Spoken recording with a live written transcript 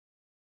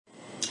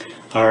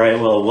All right,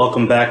 well,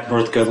 welcome back,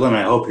 North Goodland.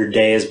 I hope your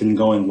day has been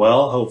going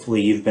well.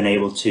 Hopefully you've been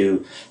able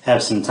to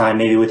have some time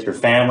maybe with your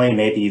family.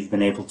 Maybe you've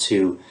been able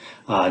to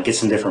get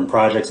some different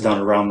projects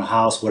done around the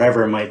house,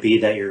 whatever it might be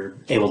that you're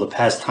able to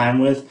pass time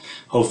with.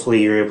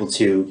 Hopefully you're able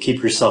to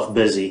keep yourself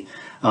busy.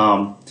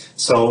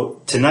 So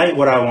tonight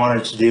what I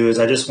wanted to do is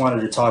I just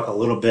wanted to talk a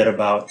little bit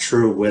about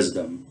true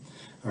wisdom.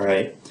 All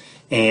right.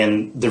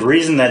 And the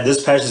reason that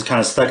this passage kind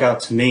of stuck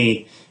out to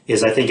me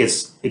is I think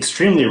it's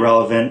extremely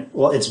relevant.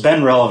 Well, it's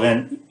been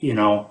relevant,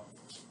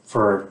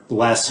 for the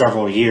last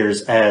several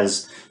years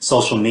as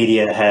social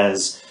media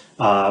has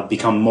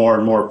become more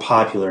and more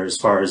popular as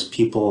far as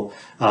people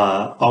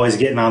always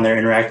getting on there,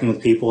 interacting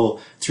with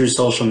people through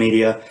social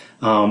media.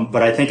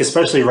 But I think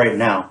especially right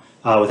now,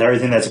 with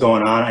everything that's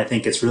going on, I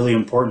think it's really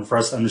important for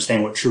us to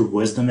understand what true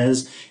wisdom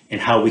is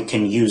and how we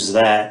can use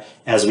that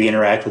as we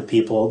interact with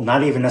people,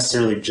 not even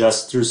necessarily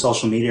just through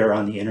social media or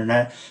on the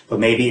internet, but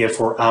maybe if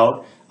we're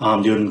out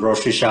doing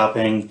grocery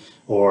shopping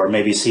or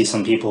maybe see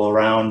some people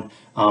around,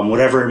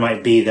 whatever it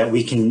might be, that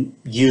we can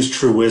use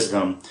true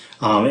wisdom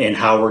and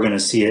how we're going to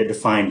see it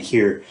defined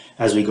here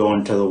as we go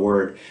into the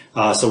Word.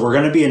 So we're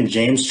going to be in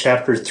James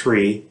chapter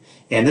 3,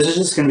 and this is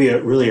just going to be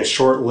really a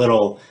short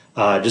little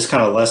just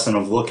kind of lesson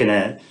of looking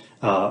at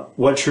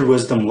what true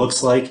wisdom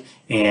looks like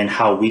and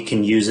how we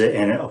can use it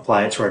and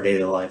apply it to our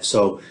daily life.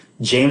 So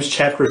James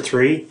chapter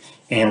 3,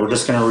 and we're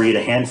just going to read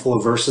a handful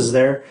of verses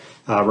there.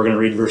 We're going to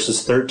read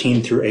verses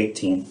 13 through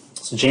 18.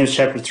 So James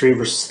chapter 3,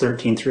 verses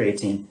 13 through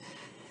 18.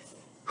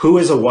 Who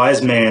is a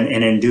wise man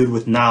and endued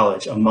with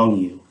knowledge among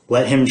you?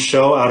 Let him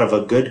show out of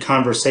a good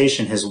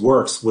conversation his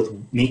works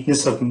with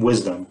meekness of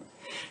wisdom.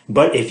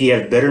 But if ye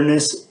have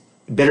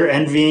bitter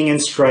envying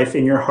and strife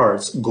in your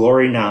hearts,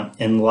 glory not,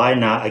 and lie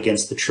not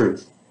against the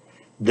truth.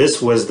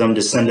 This wisdom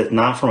descendeth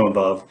not from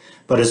above,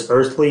 but is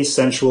earthly,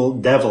 sensual,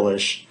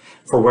 devilish.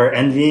 For where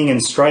envying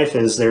and strife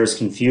is, there is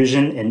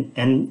confusion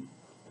and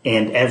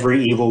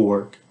every evil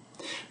work.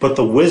 But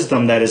the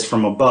wisdom that is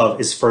from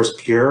above is first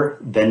pure,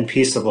 then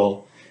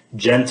peaceable,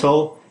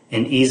 gentle,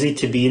 and easy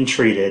to be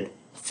entreated,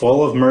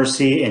 full of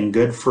mercy and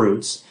good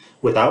fruits,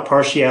 without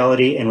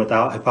partiality and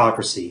without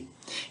hypocrisy.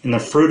 And the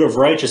fruit of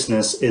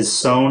righteousness is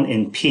sown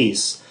in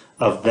peace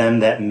of them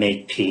that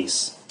make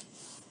peace.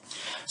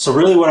 So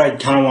really what I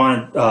kind of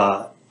want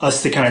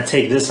us to kind of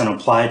take this and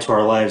apply to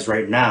our lives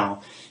right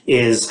now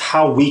is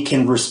how we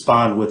can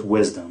respond with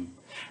wisdom.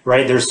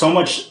 Right? There's a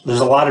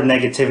lot of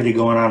negativity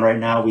going on right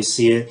now. We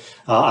see it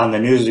on the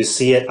news. We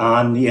see it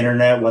on the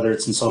internet, whether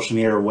it's in social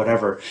media or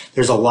whatever.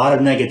 There's a lot of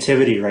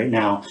negativity right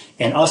now.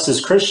 And us as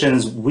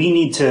Christians, we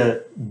need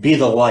to be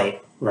the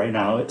light right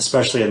now,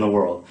 especially in the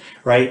world,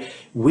 right?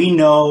 We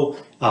know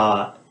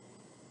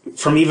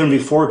from even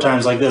before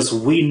times like this,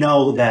 we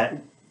know that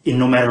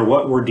no matter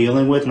what we're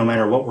dealing with, no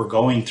matter what we're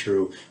going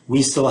through,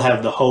 we still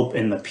have the hope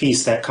and the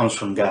peace that comes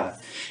from God.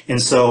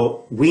 And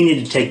so we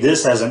need to take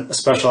this as a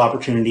special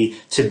opportunity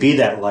to be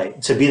that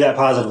light, to be that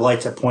positive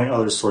light to point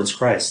others towards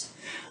Christ.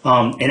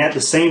 And at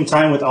the same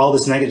time, with all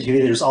this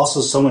negativity, there's also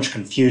so much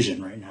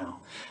confusion right now.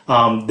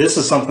 This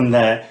is something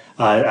that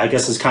I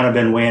guess has kind of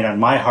been weighing on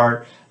my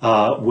heart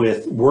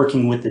with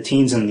working with the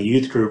teens in the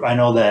youth group. I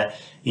know that,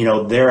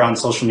 they're on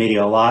social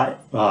media a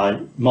lot,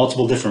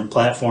 multiple different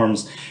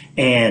platforms,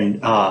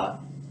 and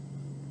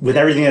with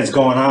everything that's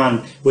going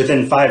on,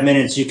 within 5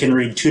 minutes, you can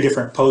read two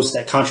different posts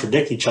that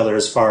contradict each other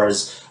as far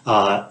as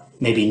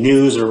maybe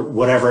news or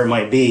whatever it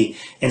might be.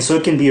 And so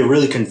it can be a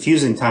really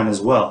confusing time as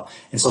well.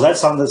 And so that's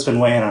something that's been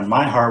weighing on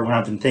my heart when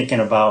I've been thinking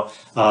about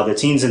the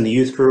teens in the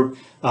youth group,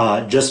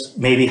 just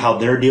maybe how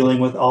they're dealing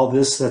with all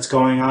this that's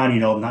going on,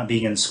 not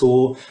being in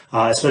school,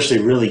 especially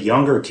really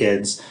younger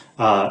kids.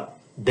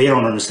 They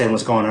don't understand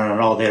what's going on at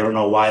all. They don't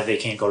know why they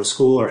can't go to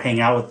school or hang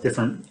out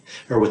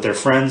with their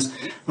friends.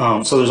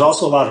 So there's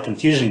also a lot of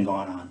confusion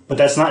going on. But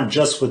that's not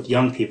just with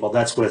young people.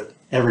 That's with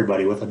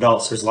everybody, with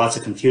adults. There's lots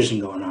of confusion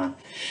going on.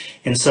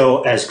 And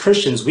so as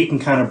Christians, we can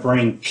kind of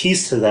bring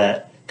peace to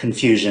that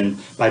confusion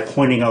by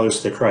pointing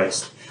others to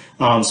Christ.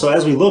 So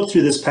as we look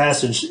through this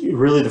passage,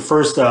 really the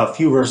first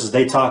few verses,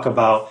 they talk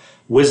about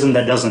wisdom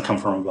that doesn't come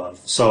from above.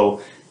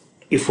 So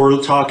if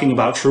we're talking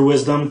about true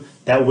wisdom,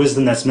 that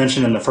wisdom that's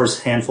mentioned in the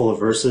first handful of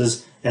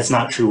verses, that's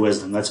not true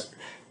wisdom. That's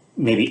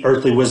maybe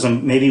earthly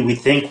wisdom. Maybe we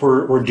think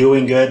we're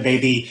doing good.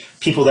 Maybe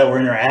people that we're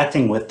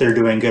interacting with, they're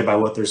doing good by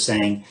what they're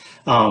saying.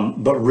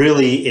 But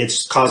really,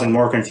 it's causing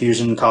more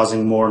confusion,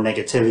 causing more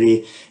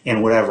negativity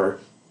and whatever.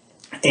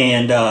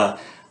 And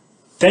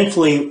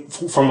thankfully,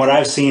 from what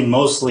I've seen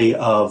mostly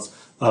of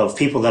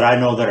people that I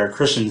know that are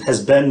Christians,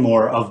 has been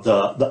more of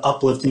the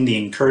uplifting, the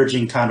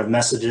encouraging kind of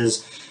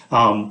messages.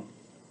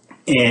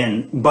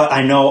 But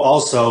I know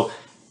also,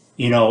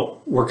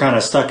 we're kind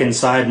of stuck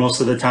inside most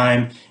of the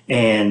time,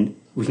 and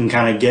we can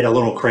kind of get a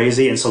little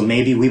crazy. And so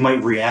maybe we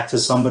might react to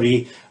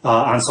somebody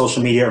on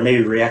social media, or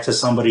maybe react to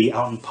somebody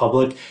out in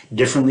public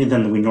differently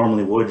than we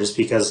normally would, just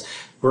because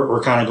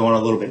we're kind of going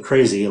a little bit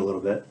crazy a little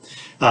bit.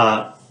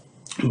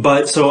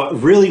 But so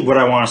really what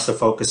I want us to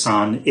focus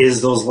on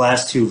is those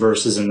last two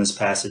verses in this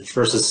passage,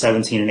 verses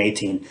 17 and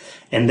 18.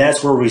 And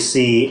that's where we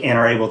see and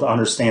are able to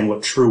understand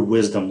what true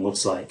wisdom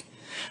looks like.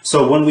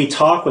 So when we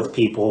talk with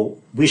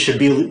people, we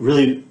should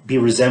really be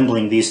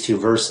resembling these two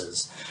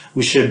verses.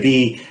 This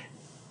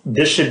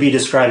should be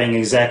describing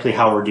exactly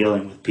how we're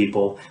dealing with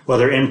people,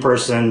 whether in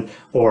person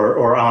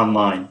or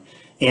online.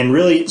 And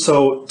really,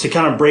 so to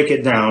kind of break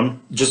it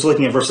down, just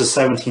looking at verses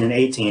 17 and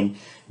 18,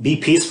 be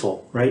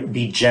peaceful, right?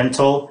 Be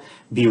gentle,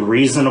 be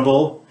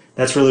reasonable.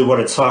 That's really what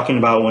it's talking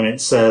about when it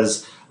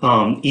says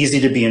easy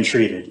to be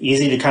entreated,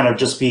 easy to kind of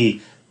just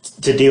be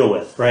to deal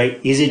with, right?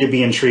 Easy to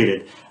be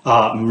entreated,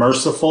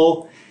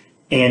 merciful.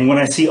 And when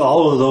I see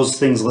all of those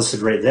things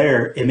listed right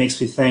there, it makes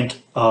me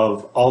think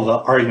of all the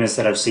arguments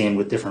that I've seen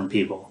with different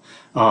people,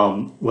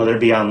 whether it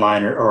be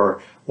online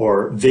or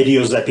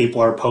videos that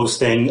people are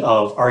posting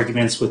of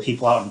arguments with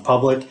people out in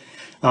public.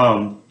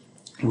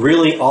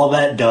 Really, all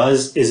that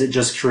does is it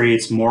just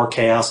creates more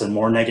chaos and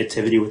more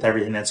negativity with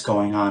everything that's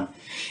going on.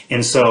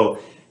 And so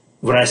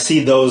when I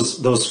see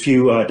those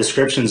few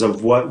descriptions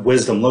of what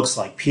wisdom looks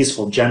like,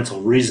 peaceful,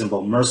 gentle,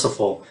 reasonable,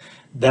 merciful,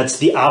 that's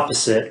the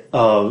opposite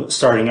of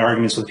starting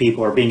arguments with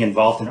people or being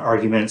involved in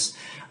arguments.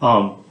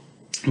 But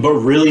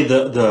really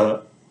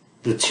the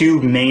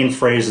two main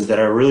phrases that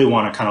I really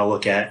want to kind of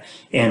look at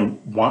and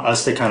want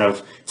us to kind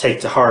of take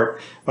to heart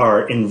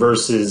are in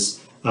verses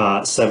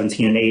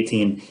 17 and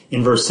 18.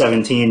 In verse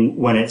 17,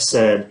 when it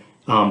said,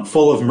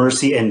 full of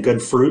mercy and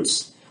good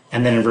fruits.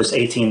 And then in verse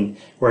 18,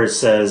 where it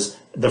says,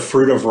 the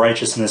fruit of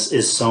righteousness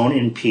is sown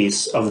in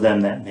peace of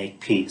them that make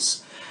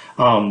peace.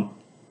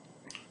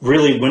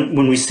 Really,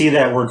 when we see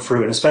that word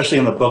fruit, and especially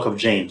in the book of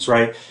James,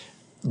 right?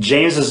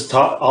 James is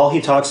all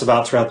he talks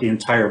about throughout the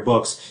entire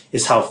books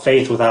is how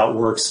faith without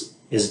works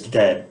is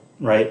dead,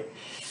 right?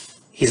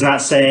 He's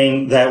not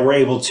saying that we're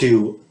able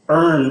to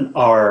earn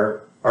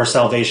our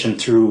salvation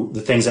through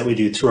the things that we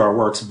do through our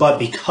works, but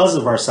because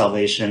of our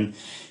salvation,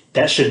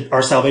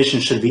 our salvation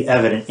should be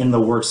evident in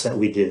the works that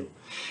we do.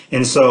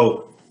 And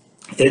so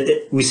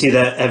we see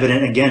that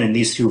evident again in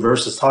these two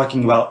verses,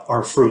 talking about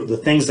our fruit, the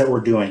things that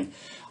we're doing,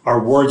 our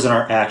words and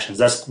our actions.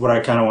 That's what I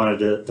kind of wanted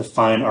to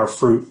define our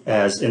fruit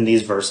as in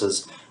these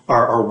verses,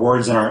 our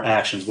words and our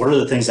actions. What are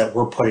the things that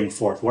we're putting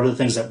forth? What are the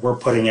things that we're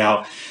putting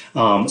out,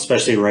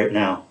 especially right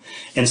now?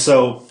 And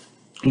so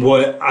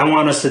what I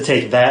want us to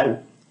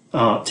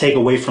take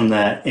away from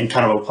that and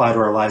kind of apply to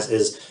our lives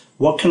is,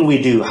 what can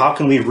we do? How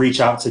can we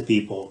reach out to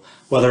people,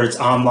 whether it's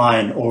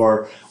online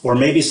or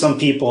maybe some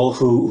people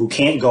who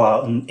can't go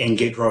out and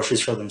get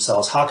groceries for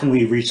themselves? How can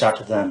we reach out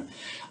to them?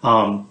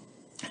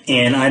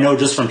 And I know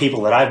just from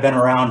people that I've been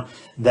around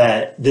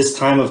that this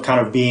time of kind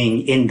of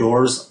being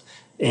indoors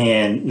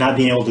and not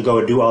being able to go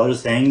and do other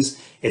things,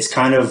 it's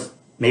kind of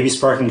maybe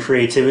sparking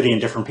creativity in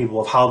different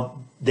people of how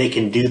they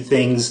can do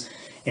things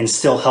and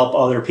still help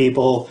other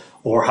people,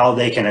 or how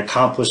they can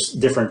accomplish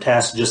different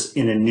tasks just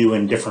in a new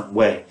and different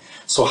way.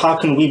 So how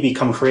can we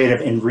become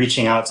creative in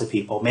reaching out to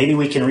people? Maybe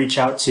we can reach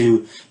out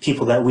to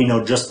people that we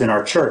know just in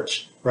our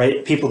church,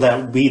 right? People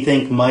that we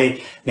think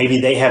maybe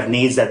they have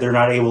needs that they're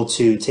not able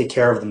to take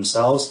care of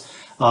themselves.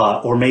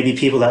 Or maybe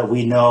people that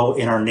we know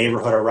in our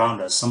neighborhood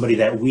around us, somebody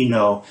that we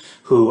know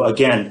who,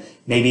 again,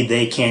 maybe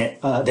they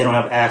don't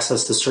have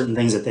access to certain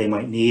things that they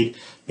might need.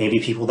 Maybe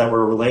people that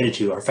we're related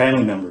to, our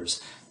family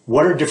members.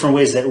 What are different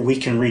ways that we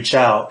can reach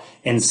out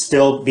and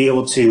still be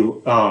able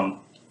to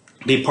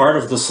be part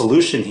of the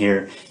solution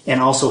here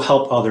and also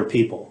help other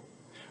people,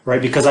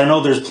 right? Because I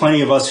know there's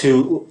plenty of us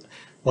who,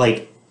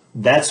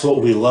 that's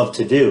what we love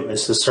to do,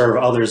 is to serve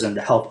others and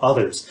to help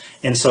others.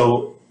 And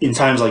so in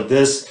times like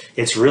this,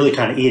 it's really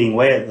kind of eating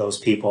away at those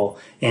people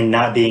and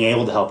not being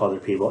able to help other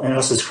people. And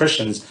us as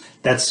Christians,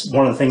 that's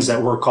one of the things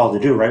that we're called to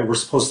do, right? We're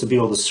supposed to be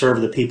able to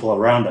serve the people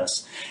around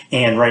us.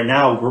 And right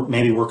now,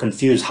 maybe we're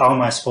confused. How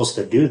am I supposed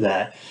to do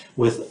that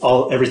with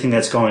everything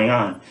that's going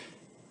on?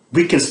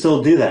 We can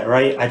still do that,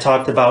 right? I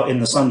talked about in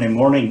the Sunday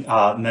morning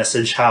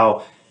message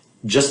how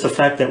just the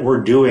fact that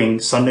we're doing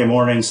Sunday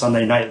morning,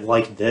 Sunday night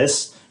like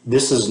this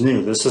is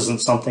new. This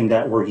isn't something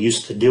that we're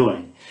used to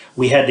doing.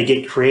 We had to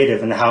get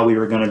creative in how we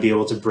were going to be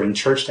able to bring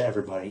church to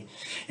everybody.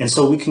 And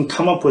so we can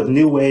come up with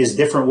new ways,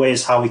 different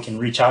ways how we can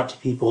reach out to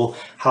people,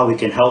 how we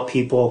can help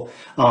people.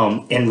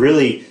 And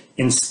really,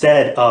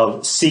 instead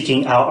of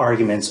seeking out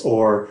arguments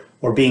or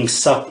being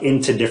sucked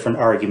into different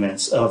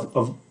arguments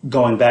of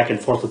going back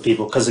and forth with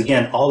people. Because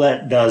again, all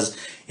that does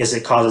is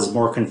it causes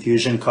more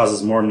confusion,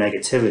 causes more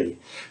negativity.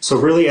 So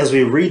really, as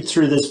we read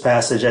through this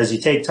passage, as you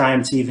take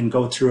time to even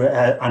go through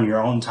it on your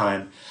own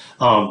time,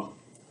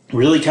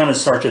 really kind of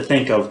start to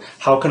think of,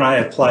 how can I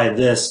apply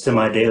this to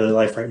my daily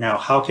life right now?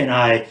 How can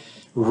I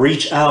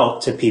reach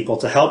out to people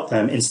to help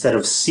them instead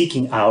of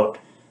seeking out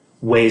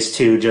ways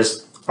to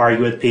just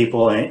argue with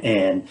people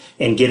and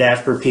get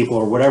after people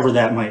or whatever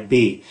that might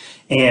be?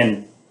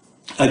 And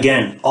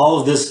again,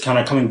 all of this kind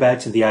of coming back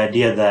to the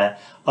idea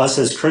that us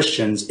as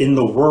Christians in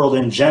the world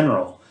in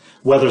general,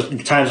 whether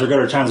times are good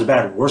or times are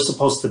bad, we're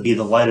supposed to be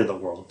the light of the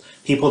world,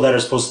 people that are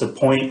supposed to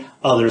point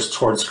others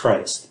towards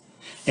Christ.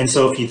 And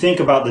so if you think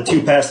about the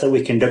two paths that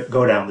we can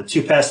go down, the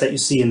two paths that you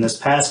see in this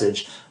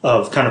passage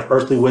of kind of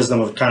earthly wisdom,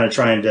 of kind of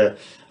trying to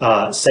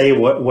say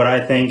what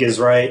I think is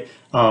right,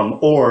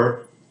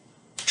 or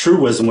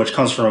true wisdom, which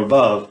comes from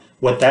above,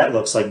 what that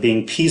looks like,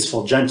 being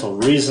peaceful, gentle,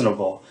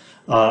 reasonable,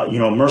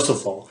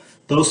 merciful.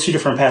 Those two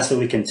different paths that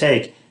we can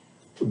take.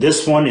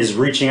 This one is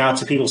reaching out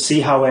to people,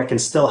 see how I can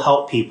still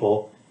help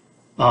people,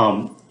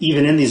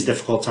 even in these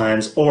difficult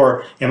times,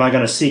 or am I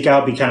going to seek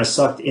out, be kind of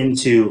sucked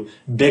into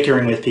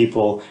bickering with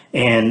people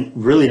and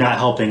really not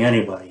helping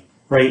anybody,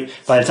 right?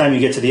 By the time you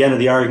get to the end of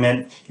the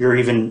argument,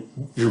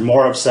 you're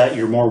more upset,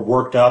 you're more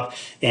worked up,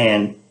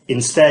 and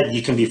instead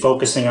you can be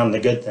focusing on the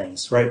good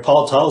things, right?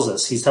 Paul tells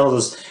us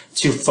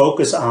to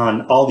focus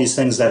on all these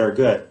things that are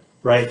good,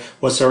 right?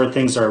 Whatsoever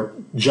things are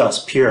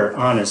just, pure,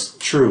 honest,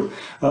 true,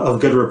 of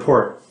good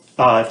report.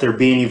 If there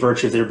be any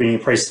virtue, if there be any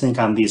praise, think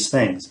on these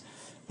things.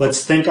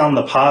 Let's think on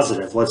the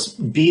positive. Let's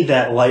be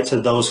that light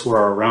to those who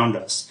are around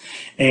us.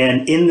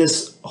 And in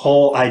this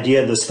whole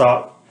idea, this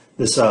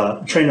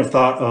train of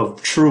thought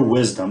of true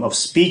wisdom, of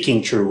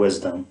speaking true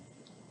wisdom,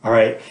 all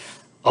right,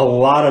 a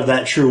lot of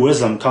that true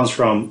wisdom comes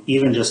from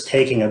even just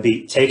taking a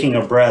beat, taking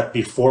a breath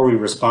before we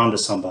respond to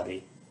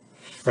somebody,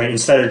 right?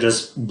 Instead of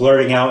just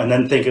blurting out and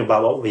then thinking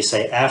about what we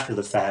say after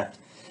the fact,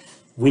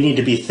 we need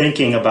to be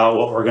thinking about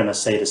what we're going to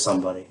say to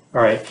somebody,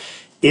 all right?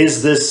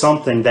 Is this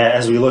something that,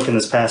 as we look in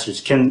this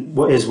passage,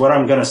 is what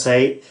I'm going to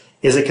say,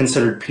 is it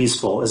considered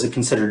peaceful? Is it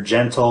considered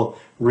gentle,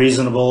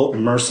 reasonable,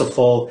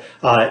 merciful?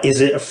 Is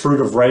it a fruit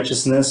of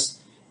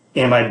righteousness?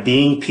 Am I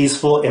being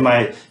peaceful? Am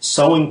I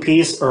sowing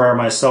peace, or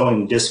am I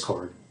sowing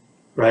discord,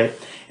 right?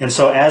 And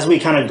so as we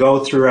kind of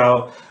go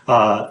throughout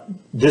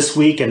this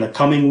week and the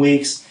coming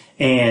weeks,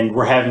 and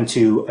we're having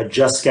to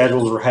adjust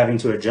schedules, we're having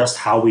to adjust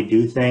how we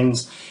do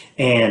things,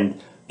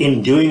 and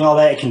in doing all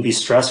that, it can be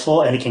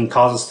stressful, and it can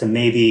cause us to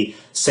maybe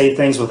say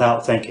things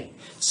without thinking.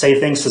 Say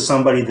things to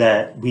somebody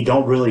that we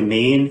don't really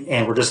mean,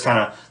 and we're just kind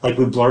of like,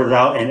 we blurt it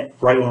out, and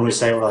right when we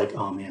say it, we're like,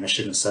 oh man, I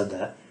shouldn't have said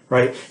that,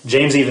 right?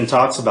 James even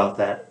talks about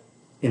that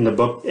in the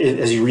book.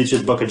 As you read through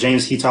the book of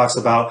James, he talks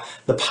about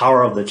the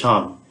power of the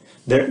tongue.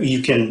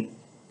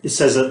 It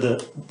says that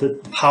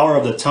the power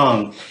of the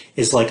tongue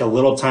is like a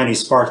little tiny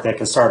spark that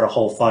can start a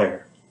whole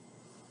fire.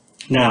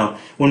 Now,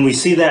 when we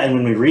see that and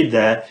when we read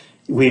that,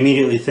 we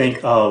immediately think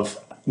of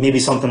maybe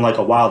something like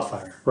a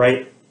wildfire,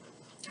 right?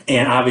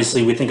 And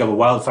obviously we think of a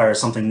wildfire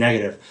as something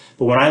negative.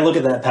 But when I look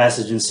at that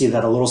passage and see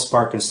that a little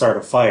spark can start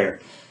a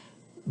fire,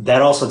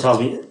 that also tells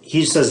me,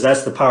 he says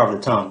that's the power of the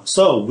tongue.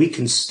 So we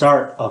can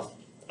start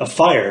a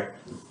fire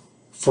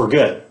for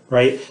good,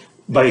 right?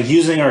 By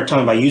using our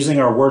tongue, by using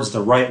our words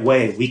the right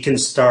way, we can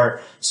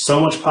start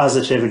so much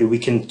positivity. We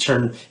can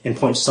turn and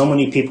point so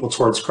many people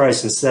towards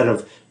Christ instead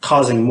of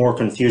causing more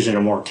confusion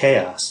and more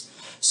chaos.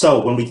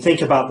 So when we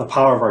think about the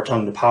power of our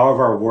tongue, the power of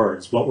our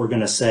words, what we're going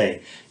to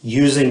say,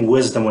 using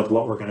wisdom with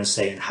what we're going to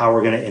say and how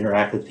we're going to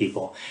interact with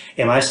people,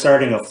 am I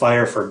starting a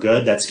fire for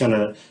good that's going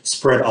to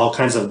spread all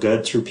kinds of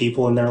good through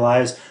people in their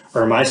lives?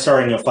 Or am I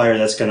starting a fire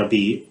that's going to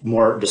be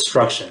more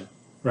destruction,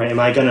 right?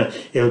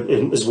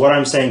 Is what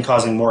I'm saying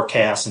causing more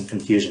chaos and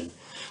confusion?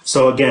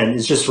 So again,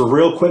 it's just a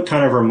real quick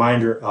kind of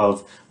reminder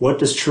of what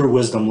does true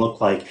wisdom look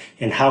like,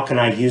 and how can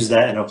I use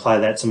that and apply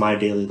that to my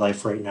daily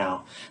life right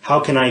now? How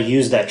can I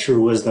use that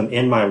true wisdom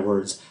in my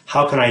words?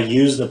 How can I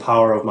use the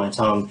power of my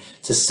tongue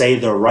to say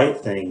the right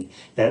thing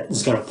that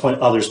is going to point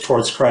others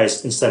towards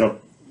Christ instead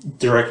of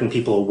directing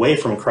people away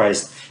from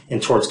Christ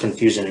and towards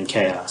confusion and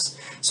chaos?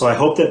 So I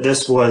hope that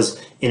this was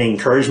an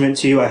encouragement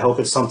to you. I hope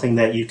it's something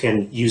that you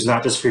can use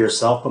not just for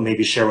yourself, but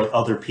maybe share with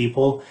other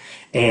people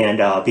and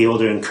be able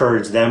to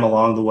encourage them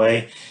along the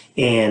way.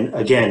 And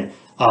again,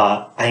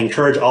 I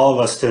encourage all of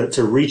us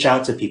to reach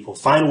out to people,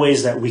 find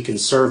ways that we can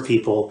serve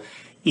people,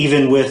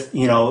 even with,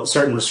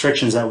 certain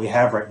restrictions that we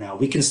have right now.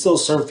 We can still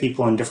serve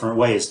people in different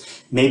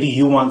ways. Maybe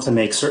you want to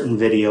make certain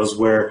videos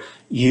where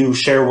you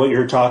share what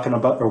you're talking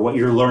about or what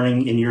you're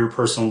learning in your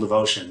personal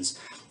devotions,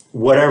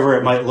 whatever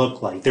it might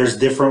look like. There's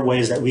different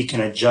ways that we can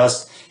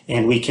adjust,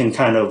 and we can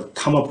kind of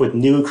come up with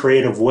new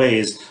creative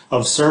ways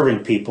of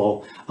serving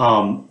people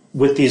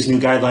with these new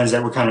guidelines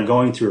that we're kind of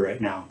going through right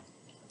now.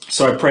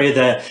 So I pray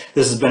that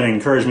this has been an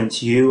encouragement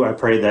to you. I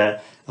pray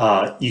that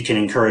you can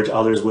encourage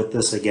others with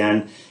this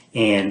again.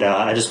 And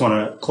I just want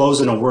to close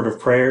in a word of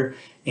prayer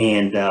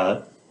and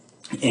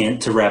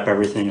to wrap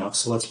everything up.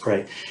 So let's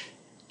pray.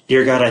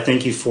 Dear God, I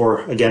thank you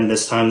for, again,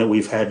 this time that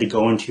we've had to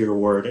go into your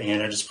word.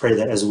 And I just pray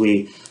that as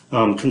we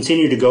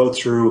continue to go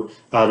through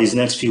these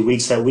next few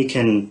weeks, that we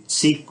can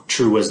seek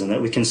true wisdom,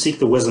 that we can seek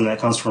the wisdom that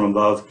comes from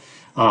above,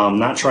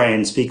 not try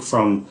and speak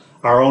from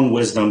our own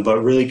wisdom, but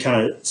really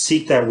kind of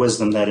seek that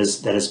wisdom that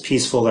is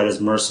peaceful, that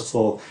is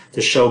merciful, to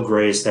show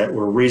grace, that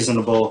we're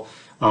reasonable,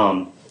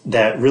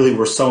 that really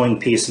we're sowing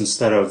peace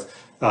instead of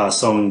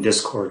sowing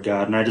discord,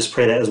 God. And I just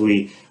pray that as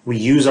we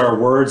use our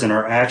words and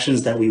our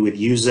actions, that we would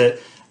use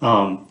it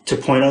to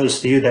point others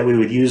to you, that we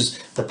would use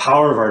the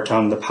power of our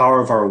tongue, the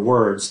power of our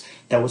words,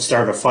 that would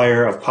start a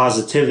fire of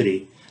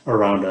positivity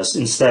around us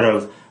instead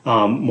of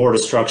more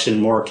destruction,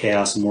 more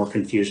chaos, and more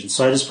confusion.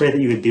 So I just pray that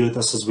you would be with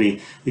us as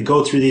we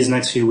go through these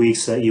next few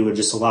weeks, that you would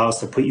just allow us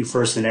to put you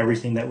first in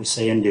everything that we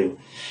say and do.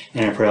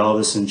 And I pray all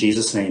this in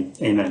Jesus' name.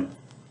 Amen.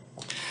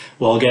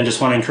 Well, again,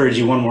 just want to encourage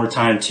you one more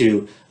time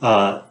to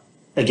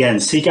again,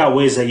 seek out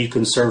ways that you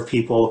can serve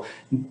people.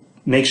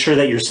 Make sure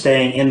that you're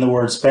staying in the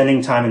Word,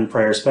 spending time in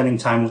prayer, spending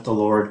time with the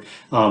Lord,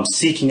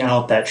 seeking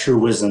out that true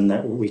wisdom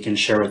that we can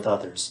share with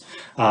others.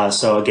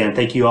 So again,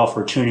 thank you all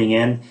for tuning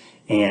in,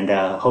 and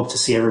hope to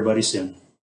see everybody soon.